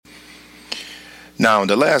Now,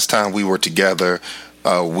 the last time we were together,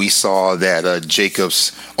 we saw that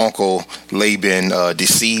Jacob's uncle Laban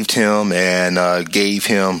deceived him and gave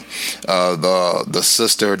him the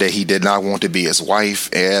sister that he did not want to be his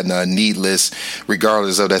wife. And needless,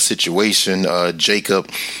 regardless of that situation, Jacob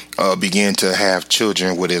began to have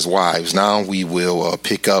children with his wives. Now we will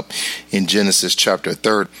pick up in Genesis chapter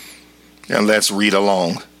 30, and let's read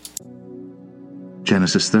along.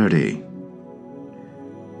 Genesis 30.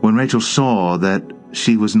 When Rachel saw that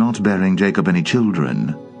she was not bearing Jacob any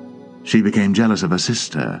children, she became jealous of her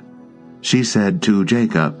sister. She said to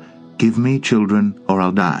Jacob, "Give me children, or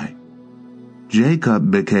I'll die." Jacob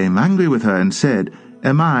became angry with her and said,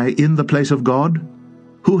 "Am I in the place of God?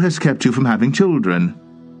 Who has kept you from having children?"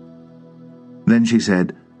 Then she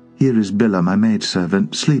said, "Here is Bilah, my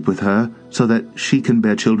maidservant. Sleep with her, so that she can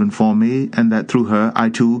bear children for me, and that through her I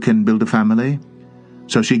too can build a family."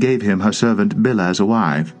 So she gave him her servant Bilah as a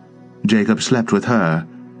wife. Jacob slept with her,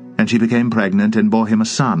 and she became pregnant and bore him a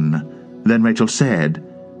son. Then Rachel said,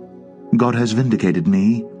 "God has vindicated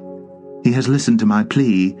me. He has listened to my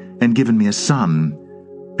plea and given me a son."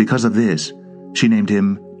 Because of this, she named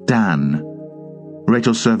him Dan.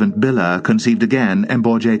 Rachel's servant Bilah conceived again and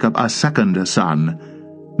bore Jacob a second son.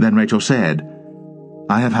 Then Rachel said,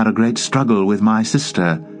 "I have had a great struggle with my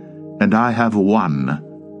sister, and I have won."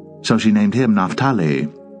 So she named him Naphtali.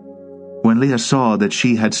 When Leah saw that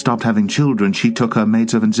she had stopped having children, she took her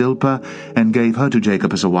maidservant Zilpah and gave her to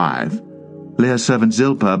Jacob as a wife. Leah's servant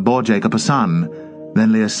Zilpah bore Jacob a son.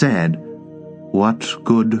 Then Leah said, "What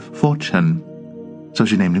good fortune!" So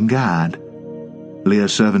she named him Gad.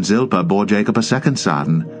 Leah's servant Zilpah bore Jacob a second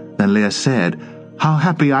son. Then Leah said, "How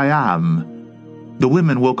happy I am! The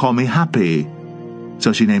women will call me happy."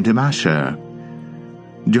 So she named him Asher.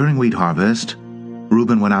 During wheat harvest,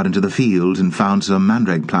 Reuben went out into the fields and found some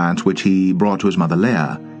mandrake plants which he brought to his mother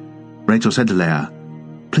Leah. Rachel said to Leah,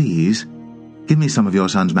 "Please, give me some of your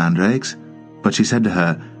son's mandrakes." But she said to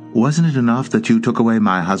her, "Wasn't it enough that you took away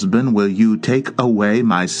my husband? Will you take away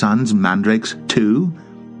my son's mandrakes too?"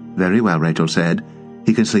 "Very well," Rachel said.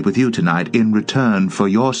 "He can sleep with you tonight in return for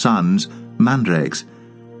your son's mandrakes."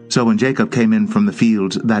 So when Jacob came in from the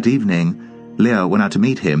fields that evening, Leah went out to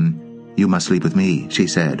meet him. "You must sleep with me," she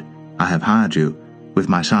said. "I have hired you with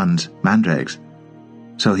my son's mandrakes."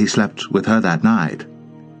 So he slept with her that night.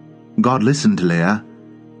 God listened to Leah,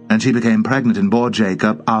 and she became pregnant and bore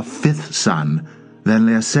Jacob a fifth son. Then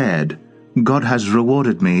Leah said, "God has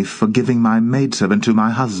rewarded me for giving my maidservant to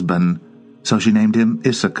my husband." So she named him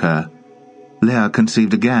Issachar. Leah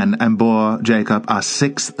conceived again and bore Jacob a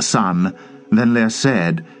sixth son. Then Leah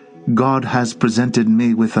said, "God has presented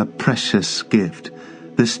me with a precious gift.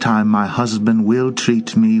 This time my husband will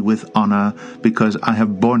treat me with honor, because I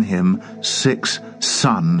have borne him 6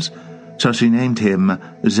 sons." So she named him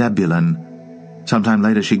Zebulun. Sometime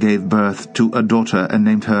later she gave birth to a daughter and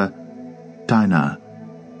named her Dinah.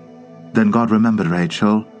 Then God remembered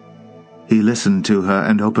Rachel. He listened to her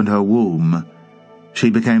and opened her womb.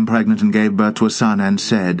 She became pregnant and gave birth to a son and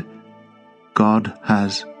said, "God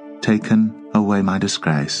has taken away my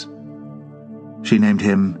disgrace." She named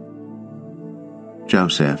him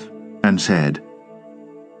Joseph, and said,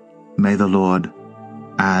 "May the Lord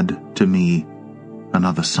add to me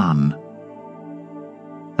another son."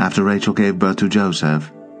 After Rachel gave birth to Joseph,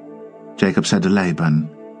 Jacob said to Laban,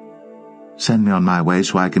 "Send me on my way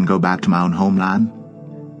so I can go back to my own homeland.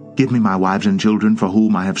 Give me my wives and children for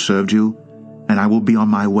whom I have served you, and I will be on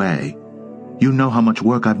my way. You know how much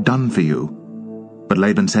work I've done for you." But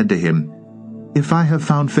Laban said to him, "If I have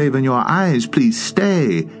found favor in your eyes, please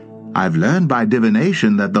stay. I've learned by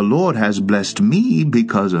divination that the Lord has blessed me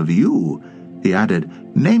because of you." He added,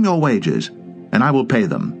 "Name your wages, and I will pay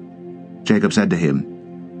them." Jacob said to him,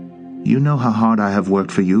 "You know how hard I have worked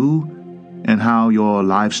for you, and how your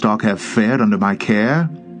livestock have fared under my care.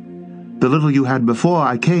 The little you had before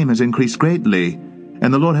I came has increased greatly,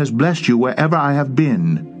 and the Lord has blessed you wherever I have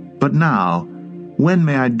been. But now, when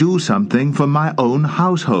may I do something for my own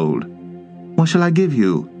household?" "What shall I give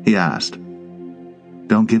you?" he asked.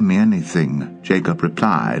 "Don't give me anything," Jacob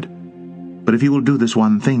replied. "But if you will do this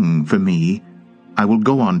one thing for me, I will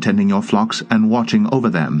go on tending your flocks and watching over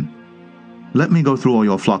them. Let me go through all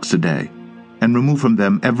your flocks today, and remove from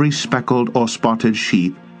them every speckled or spotted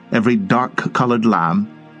sheep, every dark-colored lamb,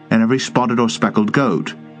 and every spotted or speckled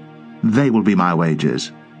goat. They will be my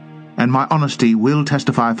wages, and my honesty will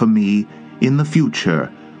testify for me in the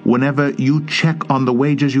future. Whenever you check on the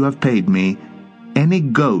wages you have paid me, any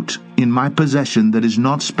goat in my possession that is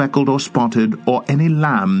not speckled or spotted, or any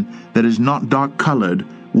lamb that is not dark-colored,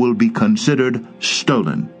 will be considered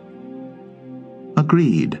stolen."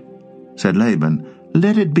 "Agreed," said Laban.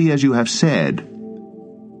 "Let it be as you have said.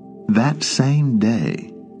 that same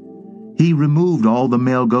day, he removed all the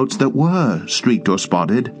male goats that were streaked or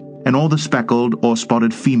spotted, and all the speckled or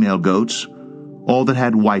spotted female goats, all that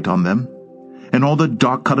had white on them, and all the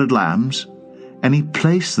dark-colored lambs, and he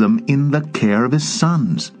placed them in the care of his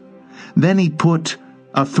sons. Then he put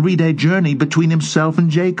a 3-day journey between himself and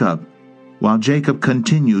Jacob, while Jacob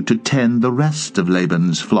continued to tend the rest of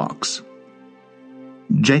Laban's flocks.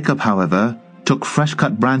 Jacob, however, took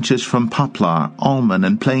fresh-cut branches from poplar, almond,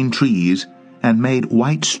 and plane trees, and made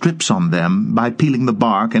white strips on them by peeling the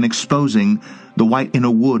bark and exposing the white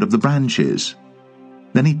inner wood of the branches.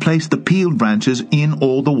 Then he placed the peeled branches in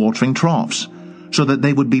all the watering troughs, so that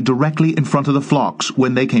they would be directly in front of the flocks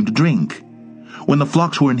when they came to drink. When the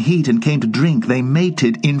flocks were in heat and came to drink, they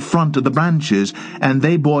mated in front of the branches, and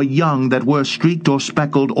they bore young that were streaked or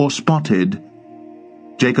speckled or spotted.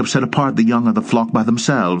 Jacob set apart the young of the flock by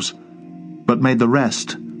themselves, but made the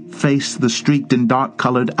rest face the streaked and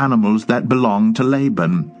dark-colored animals that belonged to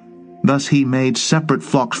Laban. Thus he made separate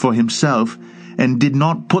flocks for himself, and did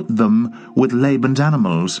not put them with Laban's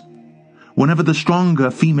animals. Whenever the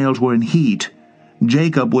stronger females were in heat,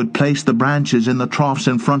 Jacob would place the branches in the troughs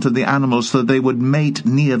in front of the animals so that they would mate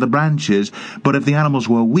near the branches, but if the animals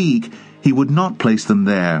were weak, he would not place them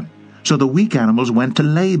there. So the weak animals went to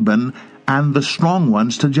Laban, and the strong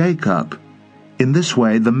ones to Jacob. In this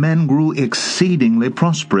way the men grew exceedingly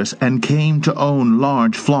prosperous, and came to own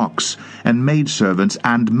large flocks, and maidservants,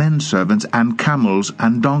 and menservants, and camels,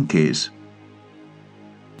 and donkeys.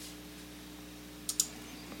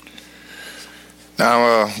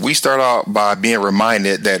 Now, we start out by being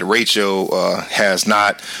reminded that Rachel has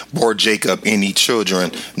not bore Jacob any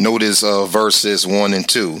children. Notice verses 1 and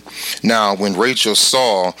 2. Now, when Rachel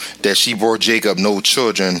saw that she bore Jacob no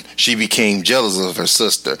children, she became jealous of her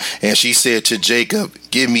sister. And she said to Jacob,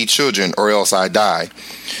 "Give me children, or else I die."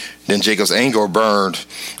 Then Jacob's anger burned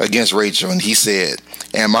against Rachel, and he said,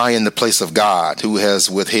 "Am I in the place of God, who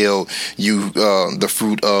has withheld you the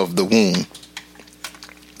fruit of the womb?"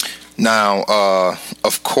 Now,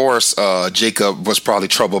 of course, Jacob was probably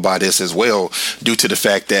troubled by this as well, due to the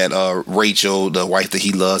fact that Rachel, the wife that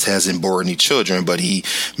he loves, hasn't borne any children. But he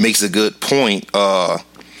makes a good point, by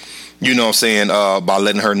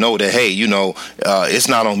letting her know that, hey, it's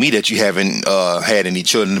not on me that you haven't had any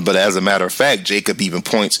children. But as a matter of fact, Jacob even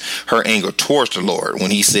points her anger towards the Lord when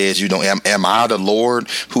he says, am I the Lord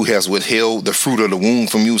who has withheld the fruit of the womb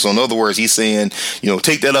from you? So in other words, he's saying,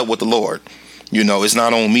 take that up with the Lord. It's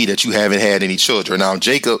not on me that you haven't had any children. Now,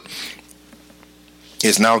 Jacob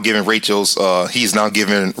is now giving he's now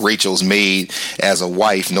giving Rachel's maid as a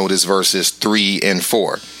wife. Notice verses 3 and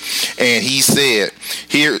 4. And he said,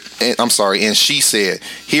 and she said,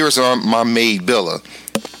 "Here's my maid Bilah.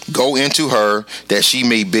 Go into her, that she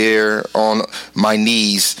may bear on my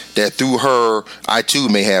knees, that through her I too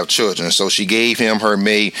may have children." So she gave him her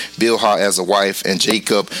maid Bilah as a wife, and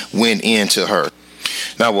Jacob went in to her.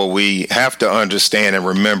 Now, what we have to understand and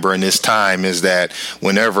remember in this time is that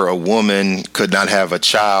whenever a woman could not have a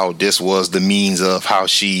child, this was the means of how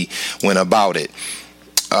she went about it.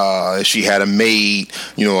 If she had a maid,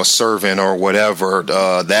 a servant or whatever,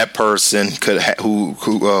 that person who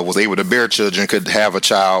was able to bear children could have a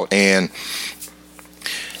child, and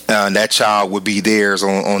that child would be theirs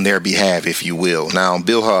on their behalf, if you will. Now,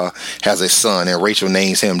 Bilah has a son, and Rachel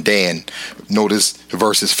names him Dan. Notice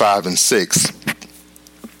verses 5 and 6.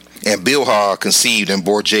 And Bilah conceived and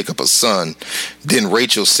bore Jacob a son. Then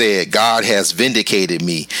Rachel said, "God has vindicated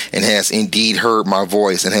me, and has indeed heard my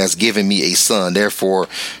voice, and has given me a son." Therefore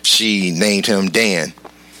she named him Dan.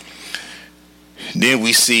 Then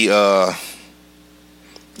we see,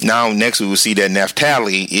 next we will see that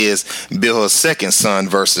Naphtali is Bilhah's second son,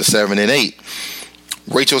 verses 7 and 8.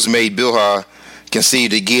 Rachel's maid Bilah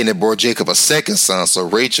conceived again and bore Jacob a second son. So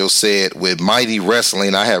Rachel said, "With mighty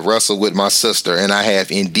wrestling I have wrestled with my sister, and I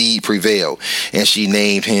have indeed prevailed." And she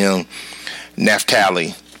named him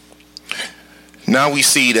Naphtali. Now we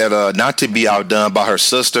see that not to be outdone by her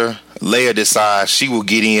sister, Leah decides she will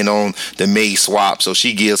get in on the maid swap. So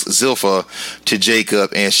she gives Zilpah to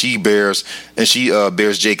Jacob, and she bears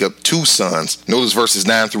Jacob 2 sons. Notice verses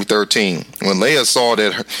 9 through 13. When Leah saw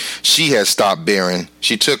that she had stopped bearing,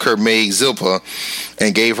 she took her maid Zilpah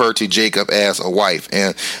and gave her to Jacob as a wife.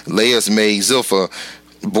 And Leah's maid Zilpah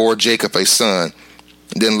bore Jacob a son.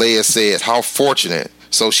 Then Leah said, "How fortunate!"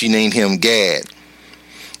 So she named him Gad.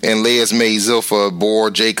 And Leah's maid Zilpah bore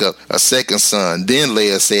Jacob a second son. Then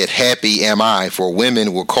Leah said, "Happy am I, for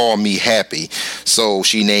women will call me happy." So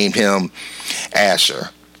she named him Asher.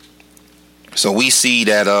 So we see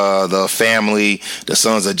that the family, the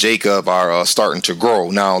sons of Jacob, are starting to grow.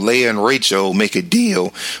 Now, Leah and Rachel make a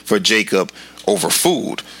deal for Jacob over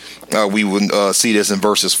food. we would see this in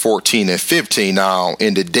verses 14 and 15. Now,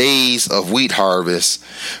 in the days of wheat harvest,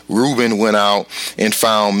 Reuben went out and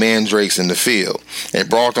found mandrakes in the field and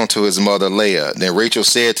brought them to his mother Leah. Then Rachel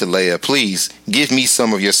said to Leah, "Please give me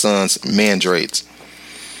some of your son's mandrakes."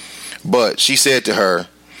 But she said to her,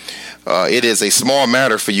 "It is a small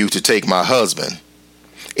matter for you to take my husband.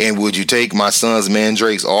 And would you take my son's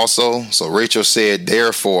mandrakes also?" So Rachel said,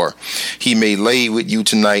 "Therefore, he may lay with you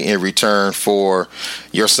tonight in return for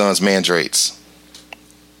your son's mandrakes."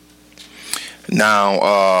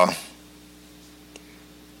 Now,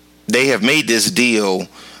 they have made this deal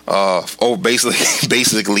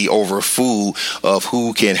basically over food of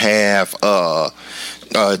who can have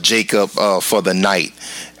Jacob for the night.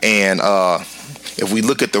 And if we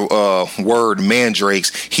look at the word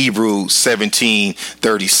mandrakes, Hebrew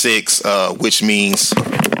 1736, which means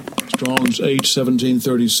Strong's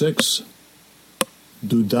H1736,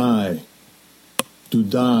 dudai.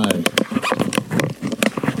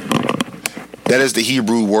 That is the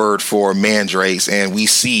Hebrew word for mandrakes, and we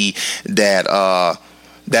see that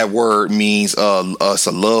that word means it's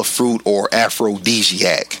a love fruit or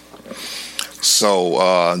aphrodisiac.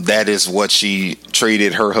 So that is what she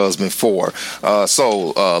traded her husband for.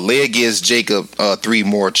 So Leah gives Jacob 3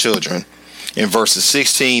 more children. In verses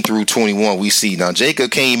 16 through 21, we see, now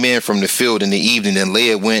Jacob came in from the field in the evening, and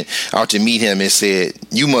Leah went out to meet him and said,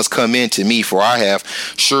 "You must come in to me, for I have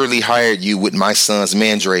surely hired you with my son's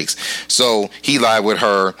mandrakes." So he lied with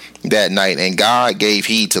her that night, and God gave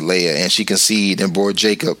heed to Leah, and she conceived and bore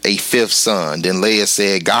Jacob a 5th son. Then Leah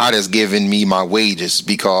said, "God has given me my wages,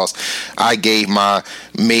 because I gave my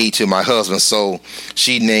maid to my husband." So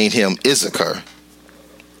she named him Issachar.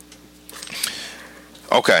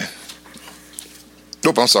 Okay.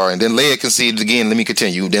 Nope, I'm sorry. And then Leah conceived again. Let me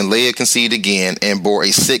continue. Then Leah conceived again and bore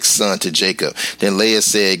a 6th son to Jacob. Then Leah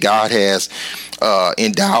said, "God has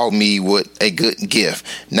endowed me with a good gift.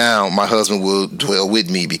 Now my husband will dwell with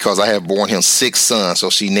me, because I have borne him 6 sons." So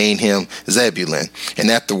she named him Zebulun. And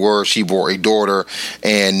afterward she bore a daughter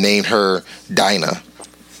and named her Dinah.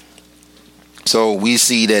 So we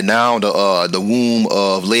see that now the womb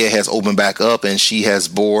of Leah has opened back up, and she has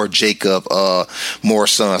bore Jacob more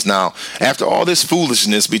sons. Now, after all this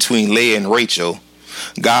foolishness between Leah and Rachel,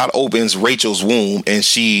 God opens Rachel's womb, and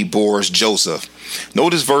she bores Joseph.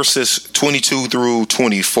 Notice verses 22 through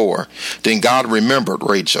 24. Then God remembered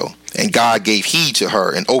Rachel, and God gave heed to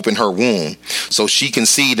her and opened her womb. So she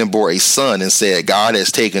conceived and bore a son and said, "God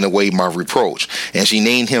has taken away my reproach." And she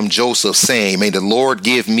named him Joseph, saying, "May the Lord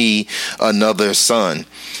give me another son."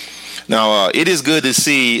 Now, it is good to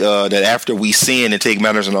see that after we sin and take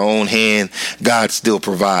matters in our own hand, God still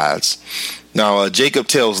provides. Now, Jacob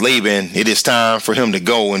tells Laban it is time for him to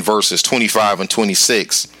go in verses 25 and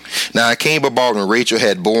 26. Now it came about when Rachel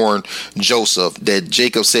had borne Joseph that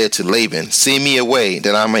Jacob said to Laban, "Send me away,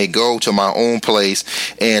 that I may go to my own place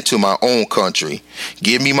and to my own country.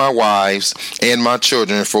 Give me my wives and my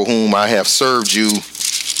children, for whom I have served you,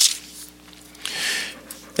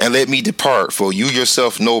 and let me depart, for you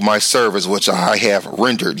yourself know my service which I have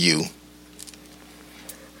rendered you."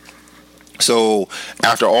 So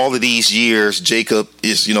after all of these years, Jacob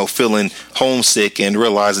is, feeling homesick and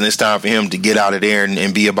realizing it's time for him to get out of there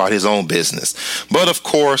and be about his own business. But of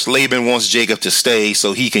course, Laban wants Jacob to stay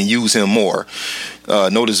so he can use him more.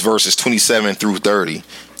 Notice verses 27 through 30.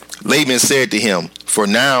 Laban said to him, "For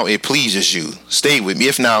now it pleases you, stay with me.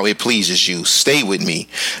 If now it pleases you, stay with me.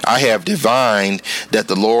 I have divined that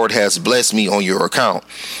the Lord has blessed me on your account."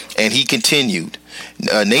 And he continued,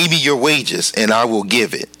 "Name me your wages, and I will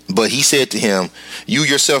give it." But he said to him, "You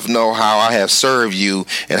yourself know how I have served you,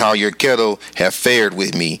 and how your cattle have fared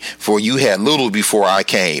with me. For you had little before I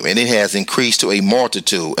came, and it has increased to a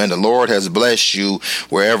multitude, and the Lord has blessed you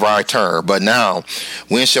wherever I turn. But now,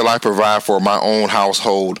 when shall I provide for my own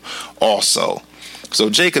household also?" So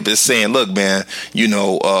Jacob is saying, look, man,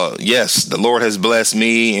 yes, the Lord has blessed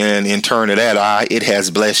me, and in turn to that, it has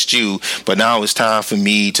blessed you. But now it's time for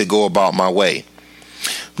me to go about my way.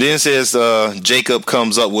 Then it says Jacob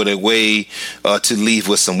comes up with a way to leave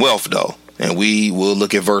with some wealth, though. And we will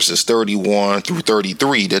look at verses 31 through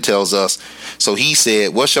 33 that tells us, "So he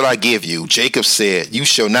said, 'What shall I give you?' Jacob said, 'You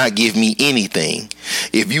shall not give me anything.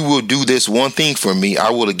 If you will do this one thing for me, I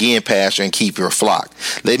will again pasture and keep your flock.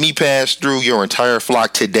 Let me pass through your entire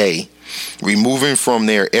flock today, removing from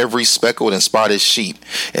there every speckled and spotted sheep,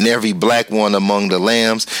 and every black one among the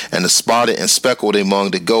lambs, and the spotted and speckled among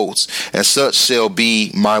the goats, and such shall be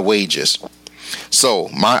my wages. So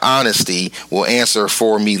my honesty will answer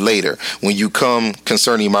for me later when you come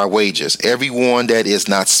concerning my wages. Everyone that is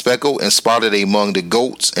not speckled and spotted among the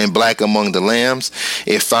goats and black among the lambs,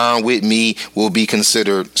 if found with me, will be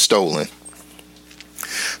considered stolen.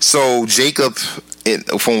 So Jacob,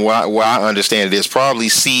 from what I understand, it is probably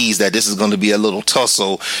sees that this is going to be a little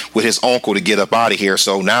tussle with his uncle to get up out of here.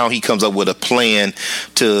 So now he comes up with a plan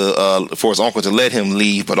to for his uncle to let him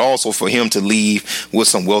leave, but also for him to leave with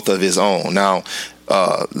some wealth of his own. Now,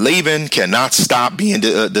 Laban cannot stop being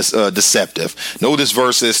deceptive. Notice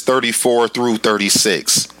verses 34 through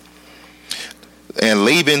 36. And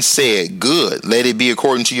Laban said, "Good, let it be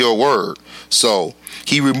according to your word." So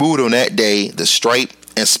he removed on that day the striped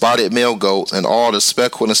and spotted male goats, and all the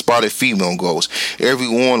speckled and spotted female goats, every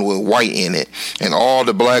one with white in it, and all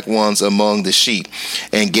the black ones among the sheep,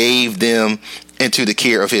 and gave them into the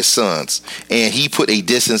care of his sons. And he put a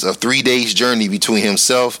distance of 3 days' journey between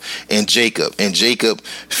himself and Jacob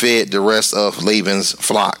fed the rest of Laban's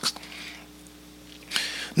flocks.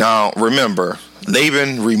 Now remember,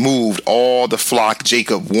 Laban removed all the flock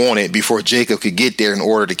Jacob wanted before Jacob could get there in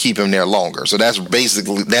order to keep him there longer. So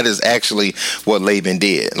that is actually what Laban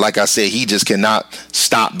did. Like I said, he just cannot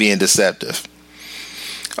stop being deceptive.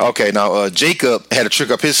 Okay, now Jacob had a trick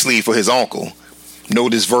up his sleeve for his uncle.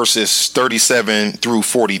 Notice verses 37 through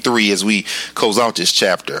 43 as we close out this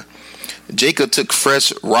chapter. Jacob took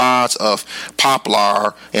fresh rods of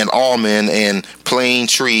poplar and almond and plane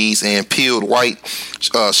trees and peeled white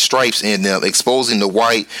stripes in them, exposing the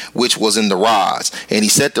white which was in the rods. And he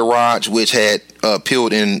set the rods which had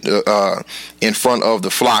peeled in front of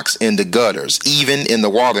the flocks in the gutters, even in the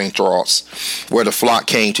watering troughs where the flock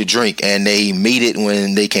came to drink, and they made it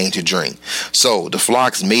when they came to drink. So the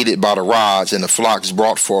flocks made it by the rods, and the flocks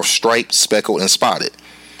brought forth striped, speckled, and spotted.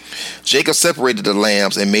 Jacob separated the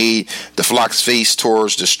lambs and made the flocks face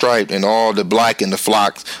towards the striped, and all the black in the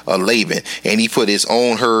flocks of Laban. And he put his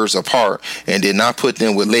own herds apart and did not put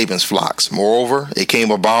them with Laban's flocks. Moreover, it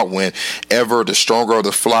came about whenever the stronger of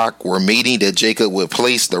the flock were mating that Jacob would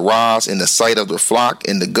place the rods in the sight of the flock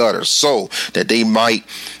in the gutters, so that they might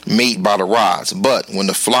mate by the rods. But when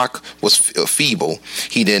the flock was feeble,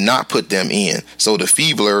 he did not put them in. So the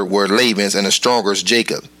feebler were Laban's and the strongers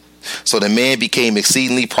Jacob. So the man became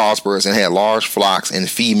exceedingly prosperous and had large flocks and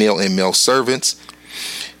female and male servants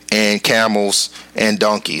and camels and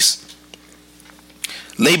donkeys.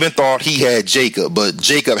 Laban thought he had Jacob, but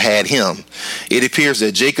Jacob had him. It appears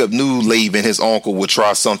that Jacob knew Laban, his uncle, would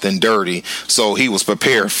try something dirty, so he was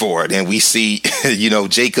prepared for it. And we see,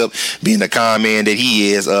 Jacob, being the kind man that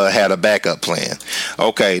he is, had a backup plan.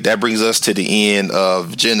 Okay, that brings us to the end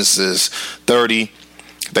of Genesis 30.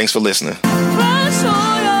 Thanks for listening.